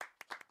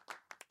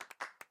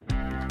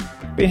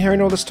Been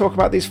hearing all this talk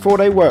about these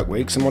 4-day work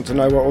weeks and want to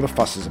know what all the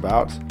fuss is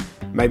about?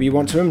 Maybe you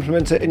want to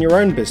implement it in your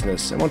own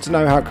business and want to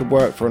know how it could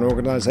work for an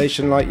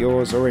organisation like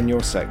yours or in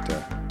your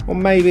sector. Or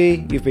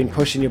maybe you've been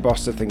pushing your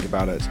boss to think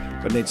about it,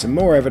 but need some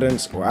more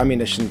evidence or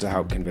ammunition to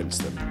help convince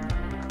them.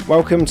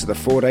 Welcome to the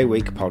 4-Day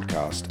Week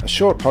podcast, a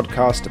short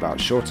podcast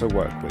about shorter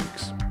work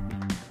weeks.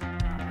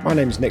 My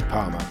name is Nick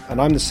Palmer,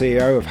 and I'm the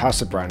CEO of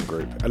House of Brand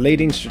Group, a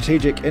leading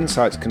strategic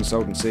insights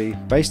consultancy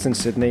based in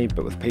Sydney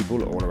but with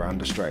people all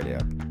around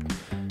Australia.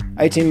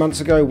 18 months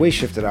ago, we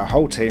shifted our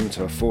whole team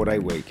to a 4-day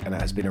week, and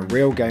it has been a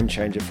real game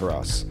changer for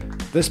us.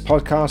 This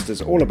podcast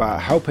is all about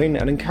helping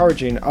and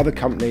encouraging other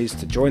companies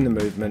to join the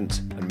movement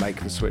and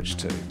make the switch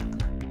too.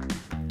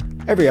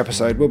 Every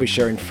episode, we'll be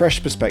sharing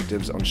fresh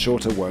perspectives on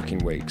shorter working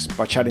weeks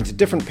by chatting to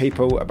different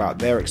people about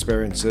their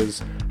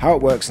experiences, how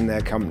it works in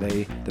their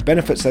company, the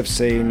benefits they've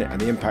seen and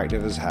the impact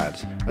it has had,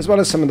 as well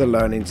as some of the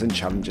learnings and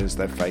challenges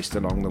they've faced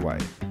along the way.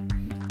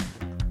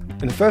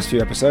 In the first few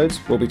episodes,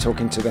 we'll be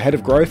talking to the head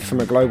of growth from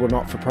a global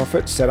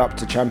not-for-profit set up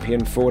to champion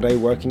 4-day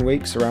working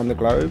weeks around the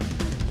globe,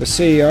 the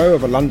CEO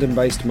of a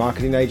London-based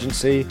marketing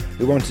agency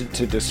who wanted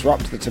to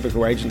disrupt the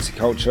typical agency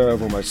culture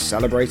of almost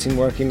celebrating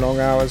working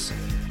long hours,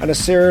 and a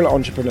serial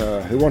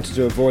entrepreneur who wanted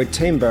to avoid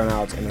team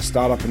burnout in a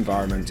startup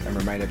environment and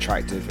remain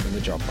attractive in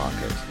the job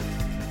market.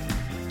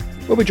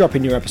 We'll be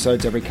dropping new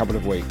episodes every couple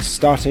of weeks,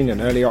 starting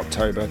in early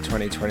October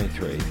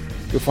 2023.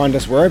 You'll find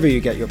us wherever you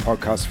get your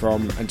podcasts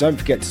from, and don't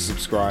forget to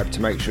subscribe to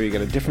make sure you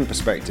get a different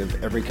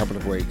perspective every couple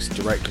of weeks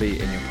directly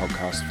in your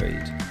podcast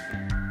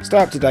feed. Stay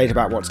up to date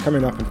about what's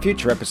coming up in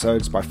future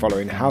episodes by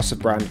following House of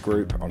Brand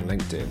Group on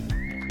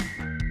LinkedIn.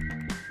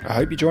 I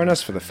hope you join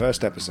us for the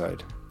first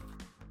episode.